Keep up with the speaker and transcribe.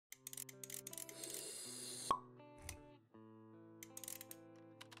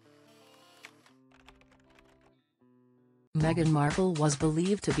Meghan Markle was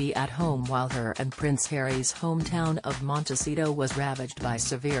believed to be at home while her and Prince Harry's hometown of Montecito was ravaged by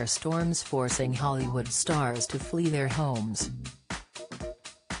severe storms, forcing Hollywood stars to flee their homes.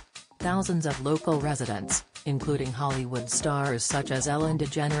 Thousands of local residents, including Hollywood stars such as Ellen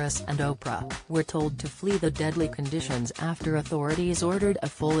DeGeneres and Oprah, were told to flee the deadly conditions after authorities ordered a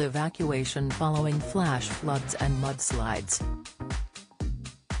full evacuation following flash floods and mudslides.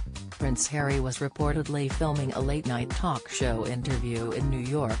 Prince Harry was reportedly filming a late-night talk show interview in New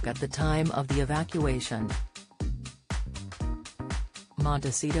York at the time of the evacuation.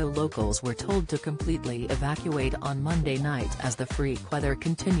 Montecito locals were told to completely evacuate on Monday night as the freak weather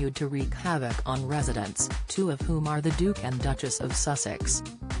continued to wreak havoc on residents, two of whom are the Duke and Duchess of Sussex.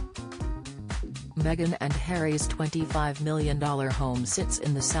 Meghan and Harry's $25 million home sits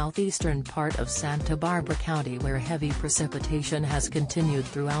in the southeastern part of Santa Barbara County, where heavy precipitation has continued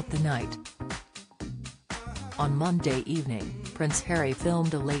throughout the night. On Monday evening, Prince Harry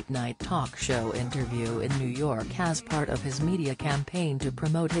filmed a late-night talk show interview in New York as part of his media campaign to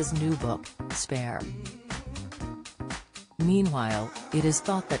promote his new book, Spare. Meanwhile, it is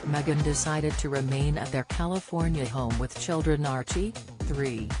thought that Meghan decided to remain at their California home with children Archie,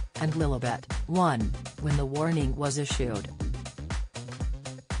 3, and Lilibet, 1, when the warning was issued.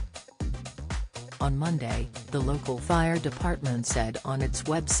 On Monday, the local fire department said on its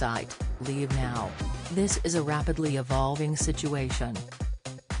website, "Leave now. This is a rapidly evolving situation.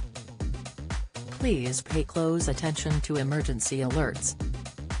 Please pay close attention to emergency alerts."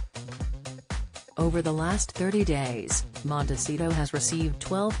 Over the last 30 days, Montecito has received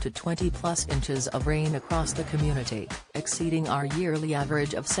 12 to 20+ inches of rain across the community, exceeding our yearly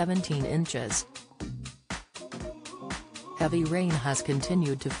average of 17 inches. Heavy rain has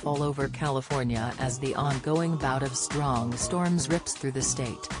continued to fall over California as the ongoing bout of strong storms rips through the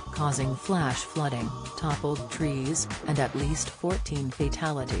state, causing flash flooding, toppled trees, and at least 14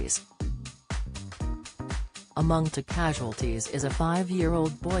 fatalities. Among the casualties is a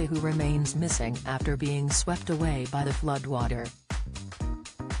 5-year-old boy who remains missing after being swept away by the floodwater.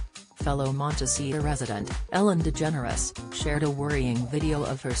 Fellow Montecito resident, Ellen DeGeneres, shared a worrying video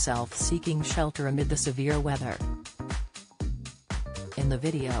of herself seeking shelter amid the severe weather. In the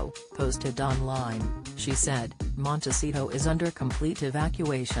video, posted online, she said, "Montecito is under complete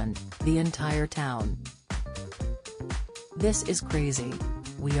evacuation, the entire town. This is crazy.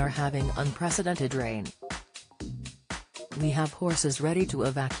 We are having unprecedented rain. We have horses ready to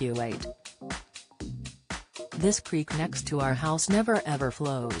evacuate. This creek next to our house never ever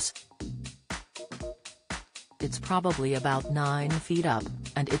flows. It's probably about 9 feet up,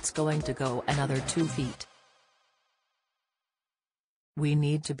 and it's going to go another 2 feet. We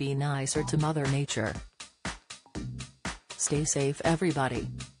need to be nicer to Mother Nature. Stay safe everybody.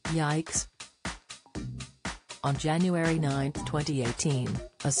 Yikes." On January 9, 2018,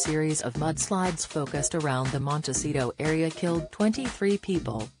 a series of mudslides focused around the Montecito area killed 23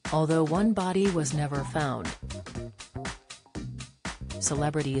 people, although one body was never found.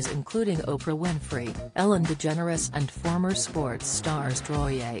 Celebrities including Oprah Winfrey, Ellen DeGeneres and former sports stars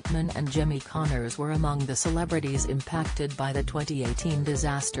Troy Aikman and Jimmy Connors were among the celebrities impacted by the 2018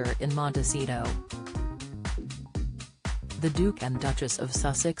 disaster in Montecito. The Duke and Duchess of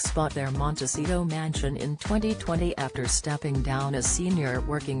Sussex bought their Montecito mansion in 2020 after stepping down as senior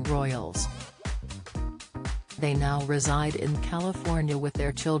working royals. They now reside in California with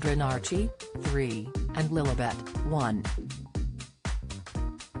their children Archie, 3, and Lilibet, 1.